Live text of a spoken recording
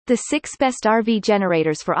The 6 best RV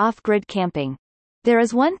generators for off-grid camping. There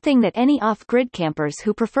is one thing that any off-grid campers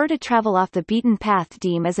who prefer to travel off the beaten path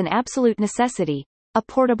deem as an absolute necessity: a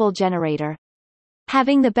portable generator.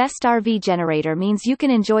 Having the best RV generator means you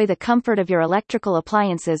can enjoy the comfort of your electrical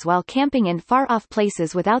appliances while camping in far-off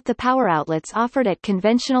places without the power outlets offered at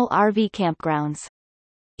conventional RV campgrounds.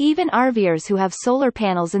 Even RVers who have solar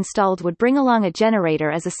panels installed would bring along a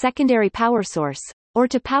generator as a secondary power source, or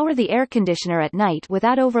to power the air conditioner at night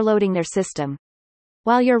without overloading their system.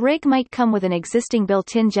 While your rig might come with an existing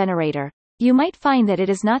built-in generator, you might find that it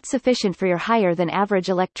is not sufficient for your higher-than-average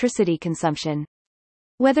electricity consumption.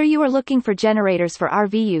 Whether you are looking for generators for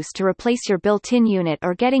RV use to replace your built-in unit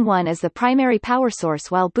or getting one as the primary power source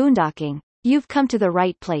while boondocking, you've come to the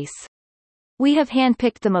right place. We have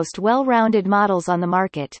handpicked the most well-rounded models on the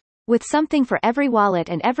market, with something for every wallet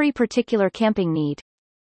and every particular camping need.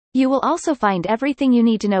 You will also find everything you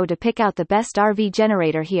need to know to pick out the best RV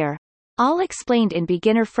generator here, all explained in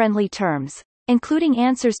beginner-friendly terms, including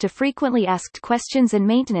answers to frequently asked questions and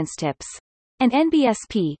maintenance tips. An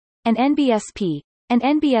NBSP, an NBSP, an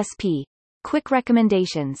NBSP. Quick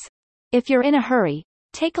recommendations. If you're in a hurry,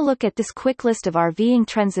 take a look at this quick list of RVing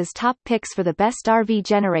Trends' top picks for the best RV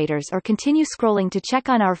generators, or continue scrolling to check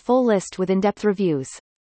on our full list with in-depth reviews.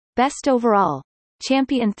 Best overall.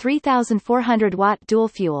 Champion 3400 watt dual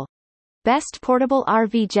fuel. Best portable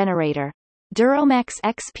RV generator. Duramax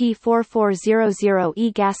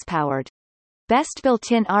XP4400E gas powered. Best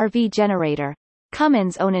built-in RV generator.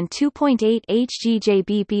 Cummins Onan 2.8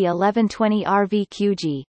 HGJBB 1120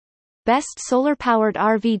 RVQG. Best solar powered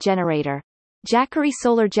RV generator. Jackery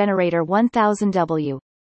Solar Generator 1000W.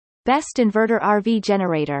 Best inverter RV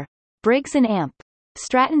generator. Briggs & Amp.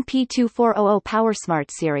 Stratton P2400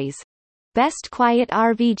 PowerSmart Series. Best quiet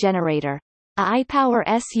RV generator. iPower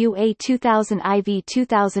SUA 2000 IV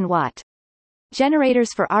 2000 watt.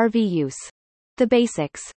 Generators for RV use. The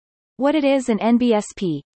basics. What it is: an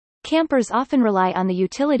NBSP. Campers often rely on the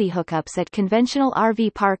utility hookups at conventional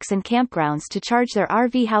RV parks and campgrounds to charge their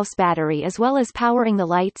RV house battery, as well as powering the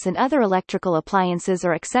lights and other electrical appliances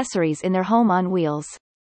or accessories in their home on wheels.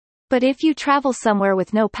 But if you travel somewhere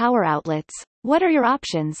with no power outlets, what are your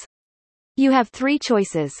options? You have 3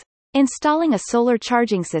 choices: installing a solar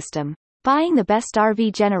charging system, buying the best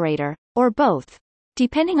RV generator, or both,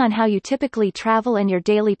 depending on how you typically travel and your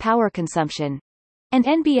daily power consumption. An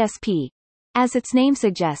NBSP, as its name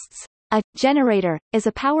suggests, a generator is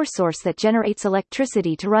a power source that generates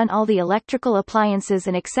electricity to run all the electrical appliances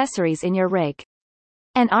and accessories in your rig.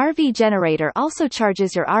 An RV generator also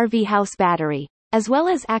charges your RV house battery, as well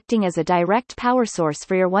as acting as a direct power source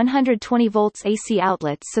for your 120 volts AC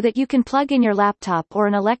outlets so that you can plug in your laptop or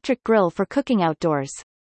an electric grill for cooking outdoors.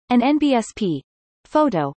 An NBSP.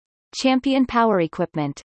 Photo. Champion Power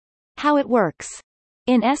Equipment. How it works.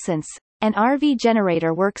 In essence, an RV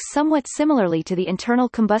generator works somewhat similarly to the internal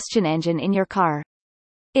combustion engine in your car.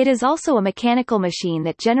 It is also a mechanical machine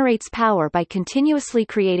that generates power by continuously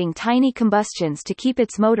creating tiny combustions to keep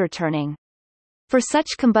its motor turning. For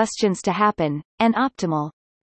such combustions to happen, an optimal